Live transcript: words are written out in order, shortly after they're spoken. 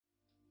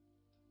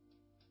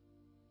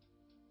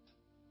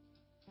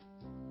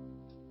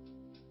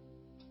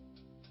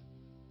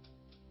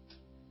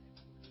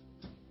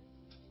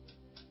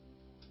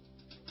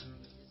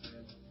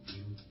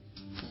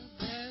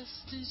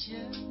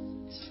yet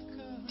to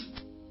come.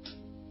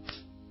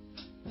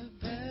 The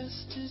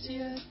best is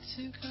yet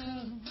to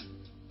come.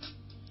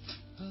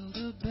 Oh,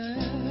 the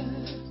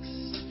best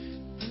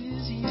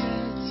is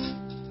yet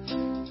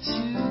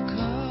to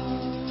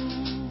come.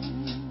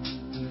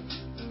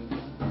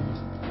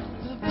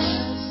 The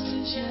best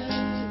is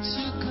yet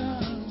to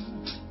come.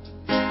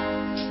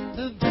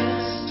 The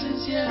best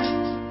is yet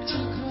to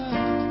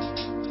come.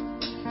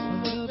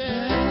 Oh, the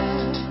best is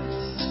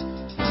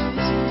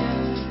yet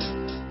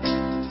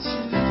to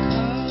come.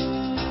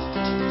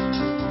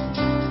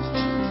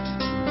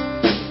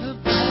 The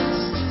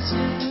best is yet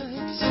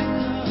to come.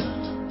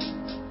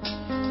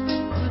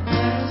 The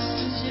best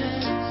is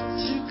yet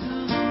to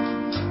come. The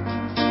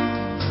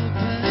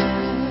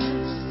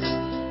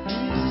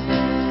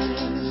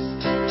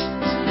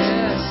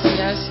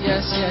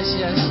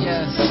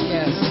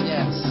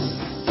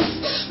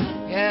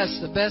Yes,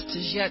 the best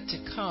is yet to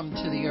come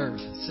to the earth,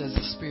 says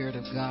the Spirit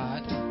of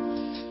God.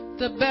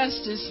 The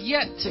best is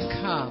yet to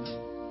come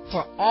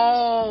for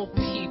all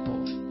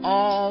people,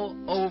 all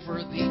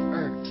over the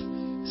earth,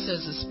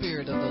 says the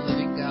Spirit of the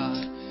living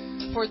God.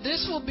 For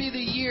this will be the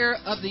year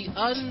of the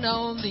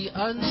unknown, the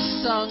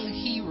unsung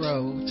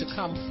hero to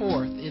come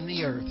forth in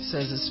the earth,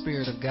 says the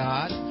Spirit of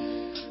God.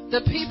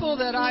 The people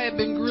that I have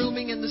been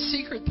grooming in the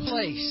secret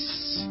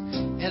place,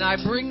 and I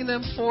bring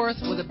them forth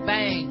with a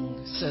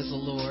bang, says the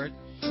Lord.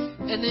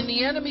 And then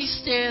the enemy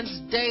stands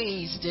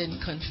dazed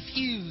and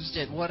confused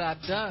at what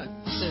I've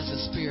done, says the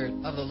Spirit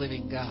of the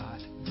living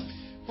God.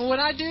 For when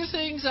I do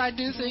things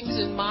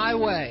in my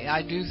way.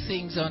 I do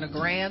things on a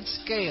grand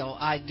scale.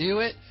 I do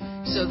it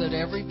so that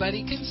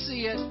everybody can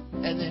see it,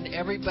 and then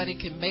everybody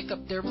can make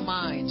up their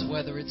minds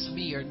whether it's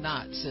me or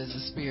not, says the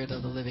Spirit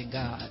of the living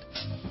God.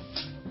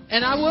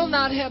 And I will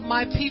not have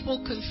my people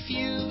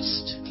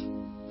confused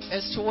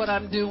as to what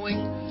I'm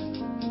doing.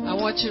 I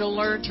want you to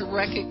learn to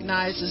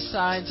recognize the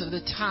signs of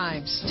the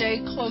time. Stay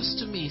close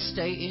to me.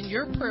 Stay in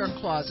your prayer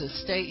closet.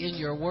 Stay in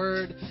your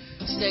word.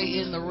 Stay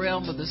in the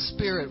realm of the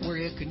Spirit where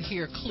you can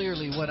hear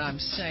clearly what I'm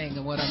saying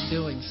and what I'm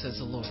doing, says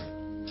the Lord.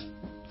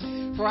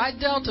 For I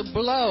dealt a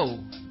blow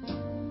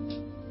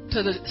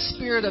to the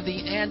spirit of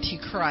the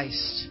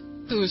Antichrist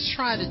who is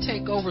trying to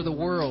take over the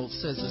world,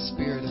 says the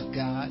Spirit of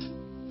God.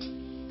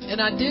 And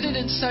I did it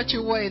in such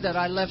a way that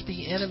I left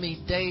the enemy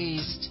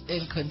dazed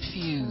and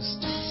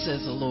confused,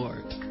 says the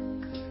Lord.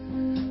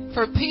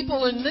 For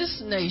people in this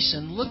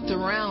nation looked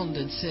around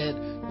and said,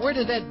 where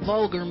did that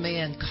vulgar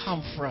man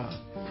come from?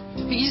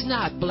 He's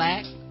not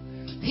black.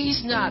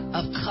 He's not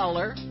of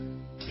color.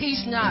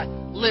 He's not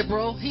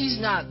liberal. He's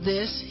not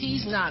this.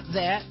 He's not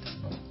that.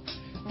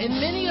 And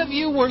many of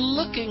you were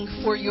looking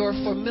for your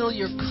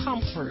familiar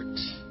comfort.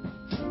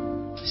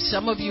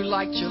 Some of you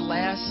liked your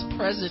last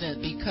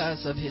president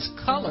because of his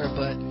color,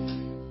 but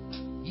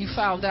you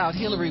found out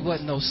Hillary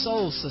wasn't no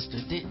soul sister,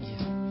 didn't you?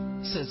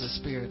 Says the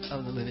Spirit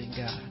of the living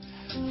God.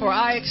 For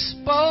I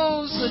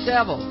expose the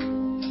devil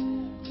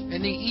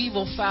and the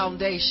evil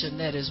foundation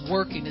that is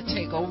working to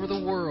take over the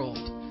world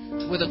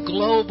with a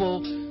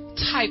global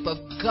type of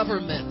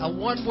government, a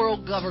one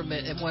world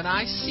government. And when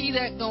I see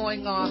that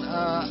going on,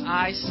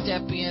 I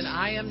step in.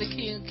 I am the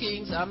King of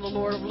Kings. I'm the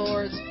Lord of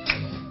Lords.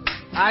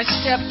 I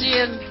stepped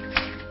in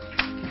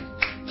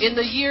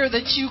the year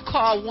that you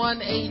call 1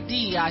 AD,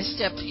 I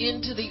stepped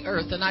into the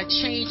earth and I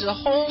changed the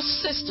whole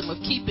system of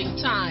keeping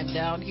time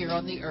down here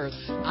on the earth.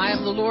 I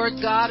am the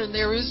Lord God and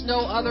there is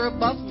no other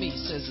above me,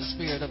 says the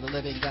Spirit of the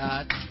living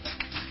God.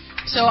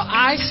 So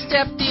I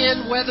stepped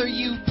in whether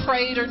you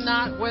prayed or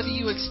not, whether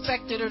you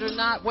expected it or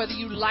not, whether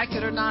you like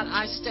it or not,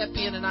 I step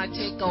in and I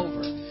take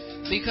over.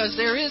 Because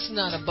there is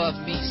none above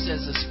me,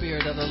 says the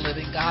Spirit of the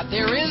living God.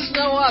 There is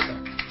no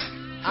other.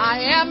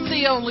 I am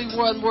the only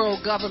one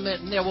world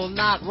government, and there will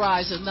not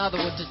rise another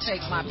one to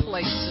take my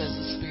place, says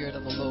the Spirit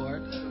of the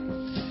Lord.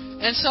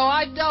 And so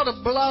I dealt a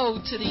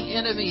blow to the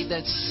enemy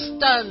that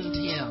stunned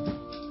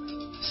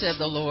him, said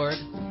the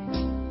Lord.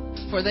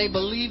 For they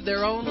believe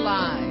their own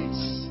lies.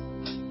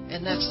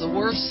 And that's the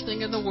worst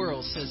thing in the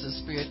world, says the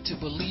Spirit, to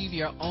believe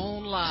your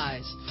own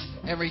lies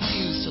and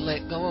refuse to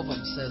let go of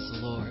them, says the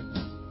Lord.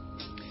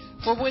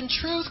 For when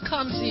truth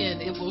comes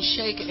in, it will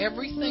shake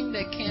everything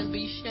that can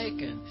be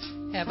shaken.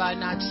 Have I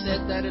not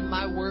said that in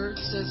my word,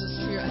 says the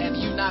Spirit? Have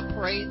you not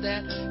prayed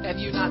that? Have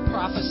you not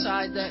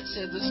prophesied that,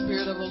 said the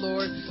Spirit of the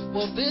Lord?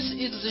 Well, this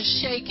is the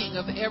shaking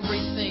of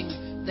everything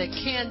that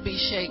can be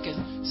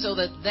shaken, so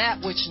that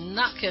that which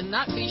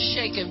cannot be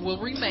shaken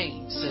will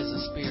remain, says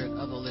the Spirit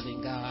of the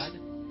living God.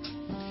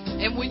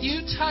 And when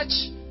you touch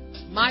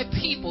my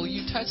people,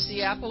 you touch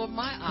the apple of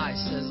my eye,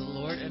 says the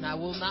Lord, and I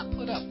will not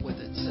put up with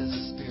it, says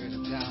the Spirit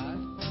of God.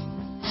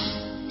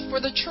 For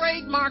the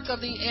trademark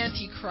of the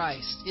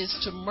Antichrist is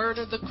to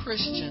murder the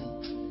Christian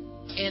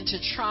and to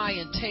try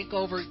and take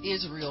over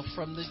Israel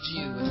from the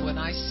Jew. And when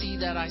I see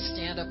that, I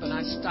stand up and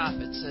I stop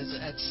it. Says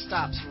it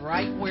stops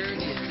right where it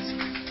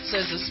is,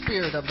 says the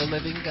Spirit of the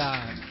living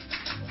God.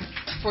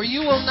 For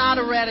you will not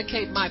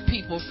eradicate my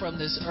people from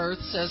this earth,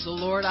 says the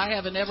Lord. I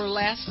have an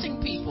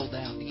everlasting people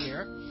down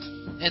here.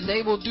 And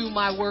they will do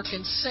my work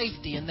in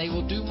safety, and they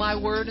will do my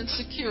word in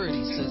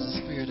security, says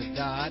the Spirit of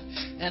God.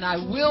 And I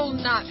will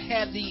not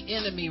have the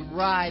enemy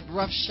ride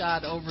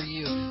roughshod over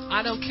you.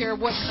 I don't care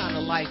what kind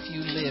of life you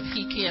live.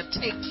 He can't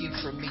take you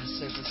from me,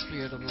 says the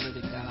Spirit of the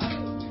living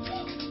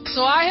God.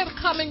 So I have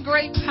come in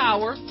great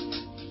power,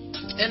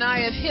 and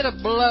I have hit a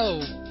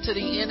blow to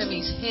the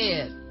enemy's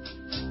head.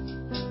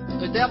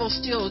 The devil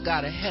still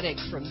got a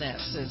headache from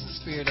that, says the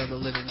Spirit of the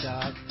living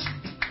God.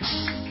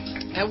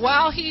 And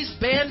while he's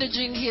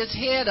bandaging his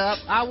head up,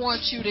 I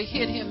want you to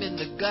hit him in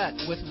the gut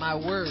with my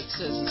word,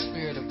 says the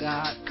Spirit of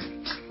God.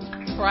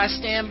 For I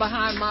stand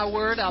behind my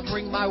word. I'll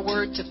bring my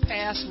word to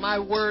pass. My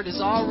word is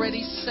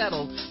already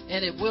settled,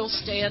 and it will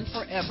stand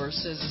forever,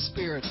 says the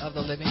Spirit of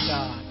the living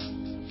God.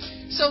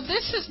 So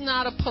this is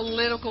not a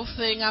political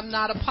thing. I'm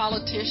not a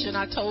politician.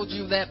 I told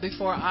you that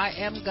before. I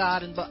am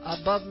God, and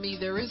above me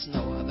there is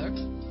no other.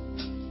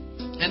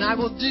 And I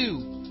will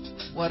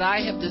do what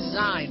I have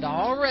designed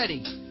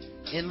already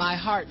in my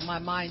heart and my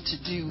mind to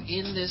do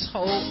in this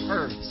whole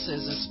earth,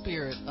 says the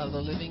Spirit of the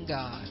living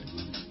God.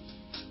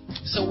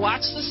 So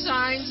watch the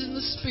signs in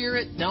the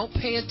Spirit. Don't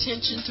pay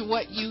attention to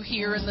what you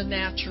hear in the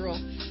natural.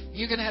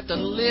 You're going to have to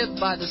live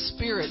by the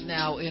Spirit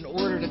now in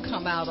order to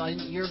come out on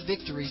your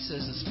victory,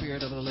 says the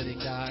Spirit of the living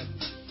God.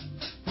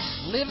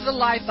 Live the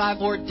life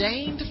I've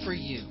ordained for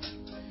you.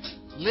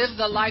 Live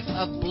the life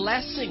of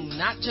blessing,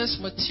 not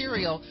just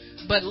material,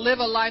 but live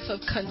a life of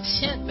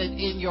contentment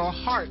in your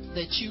heart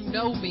that you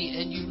know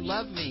me and you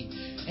love me.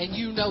 And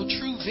you know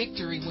true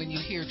victory when you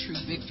hear true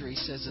victory,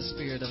 says the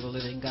Spirit of the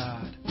living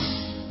God.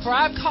 For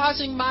I'm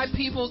causing my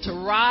people to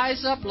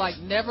rise up like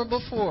never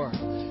before.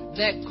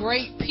 That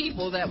great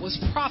people that was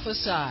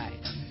prophesied,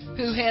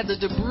 who had the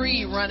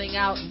debris running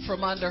out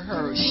from under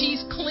her.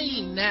 She's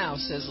clean now,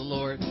 says the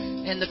Lord.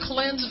 And the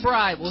cleansed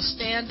bride will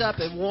stand up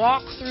and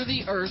walk through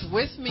the earth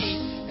with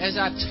me, as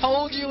I've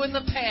told you in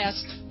the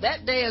past.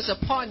 That day is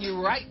upon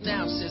you right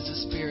now, says the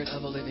Spirit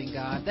of the living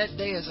God. That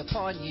day is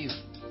upon you.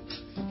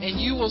 And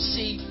you will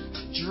see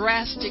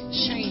drastic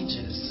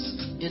changes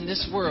in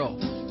this world.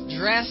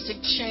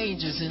 Drastic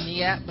changes in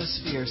the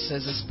atmosphere,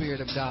 says the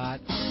Spirit of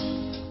God.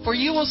 For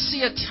you will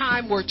see a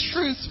time where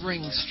truth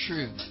rings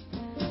true.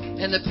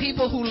 And the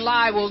people who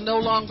lie will no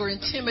longer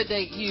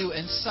intimidate you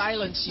and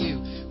silence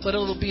you, but it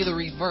will be the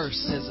reverse,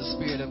 says the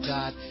Spirit of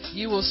God.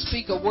 You will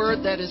speak a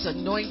word that is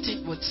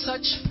anointed with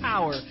such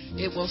power,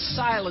 it will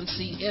silence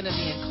the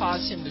enemy and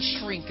cause him to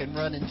shrink and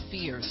run in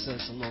fear,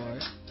 says the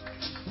Lord.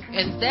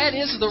 And that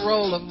is the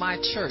role of my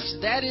church.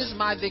 That is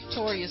my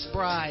victorious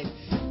bride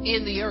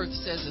in the earth,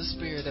 says the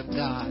Spirit of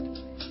God.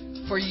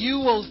 For you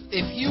will,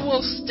 if you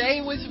will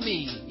stay with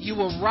me, you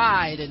will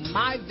ride in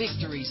my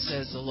victory,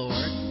 says the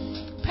Lord.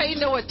 Pay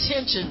no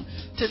attention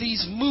to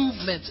these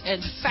movements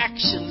and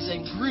factions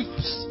and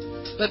groups,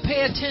 but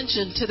pay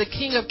attention to the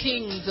King of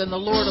Kings and the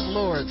Lord of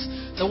Lords,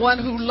 the one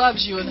who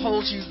loves you and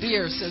holds you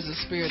dear, says the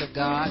Spirit of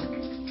God.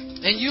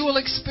 And you will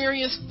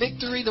experience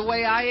victory the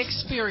way I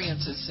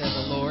experience it, said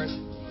the Lord.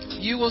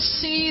 You will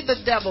see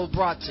the devil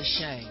brought to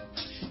shame.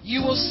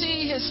 You will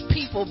see his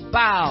people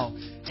bow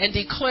and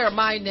declare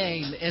my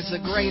name as the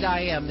great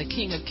I am, the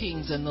King of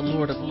Kings and the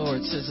Lord of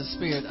Lords, says the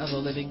Spirit of the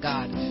living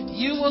God.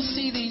 You will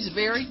see these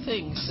very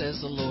things,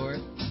 says the Lord.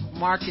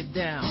 Mark it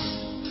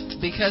down,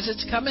 because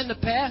it's coming to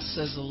pass,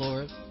 says the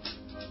Lord.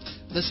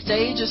 The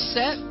stage is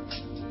set,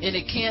 and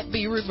it can't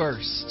be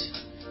reversed.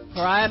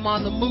 For I am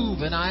on the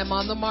move, and I am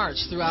on the march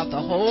throughout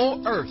the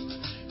whole earth,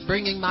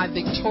 bringing my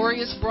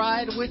victorious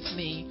bride with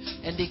me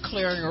and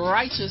declaring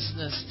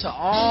righteousness to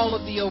all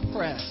of the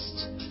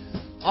oppressed,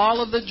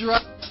 all of the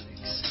drug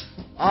addicts,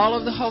 all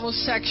of the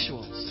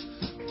homosexuals,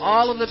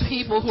 all of the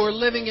people who are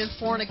living in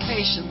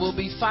fornication will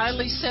be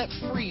finally set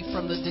free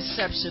from the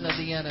deception of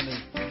the enemy.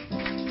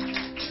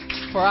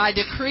 For I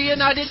decree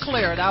and I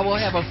declare it, I will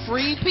have a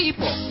free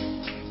people.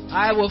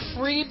 I will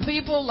free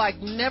people like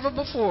never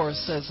before,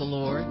 says the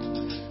Lord.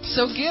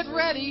 So get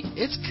ready.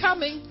 It's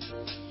coming.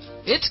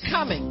 It's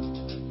coming.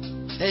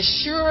 As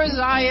sure as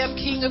I am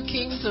King of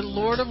Kings and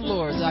Lord of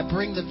Lords, I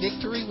bring the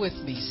victory with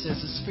me,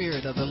 says the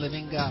Spirit of the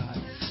living God.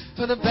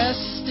 For the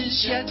best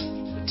is yet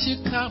to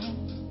come.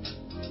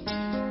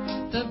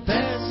 The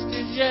best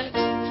is yet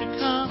to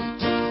come.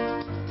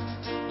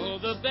 Oh,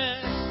 the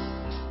best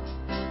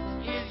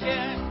is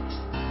yet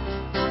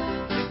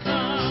to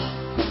come.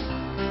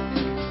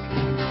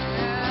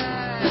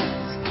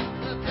 Yes,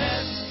 the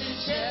best is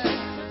yet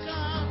to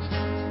come.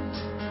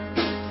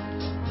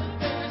 The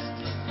best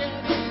is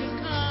yet to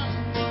come.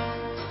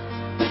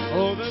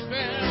 Oh, the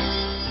best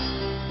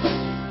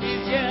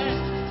is yet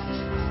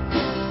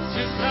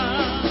to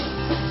come.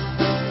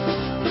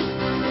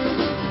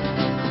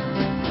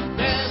 The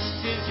best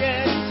is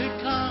yet to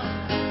come.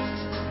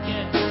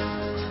 Yeah,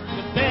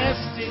 the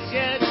best is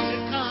yet to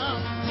come.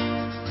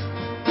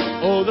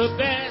 Oh, the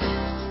best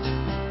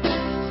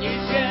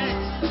is yet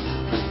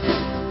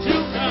to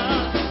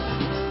come.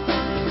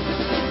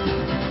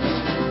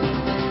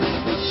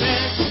 The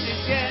best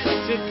is yet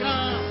to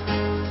come.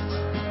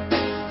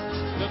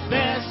 The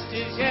best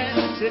is yet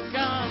to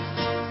come.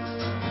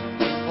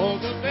 Oh,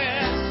 the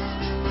best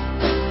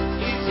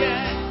is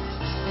yet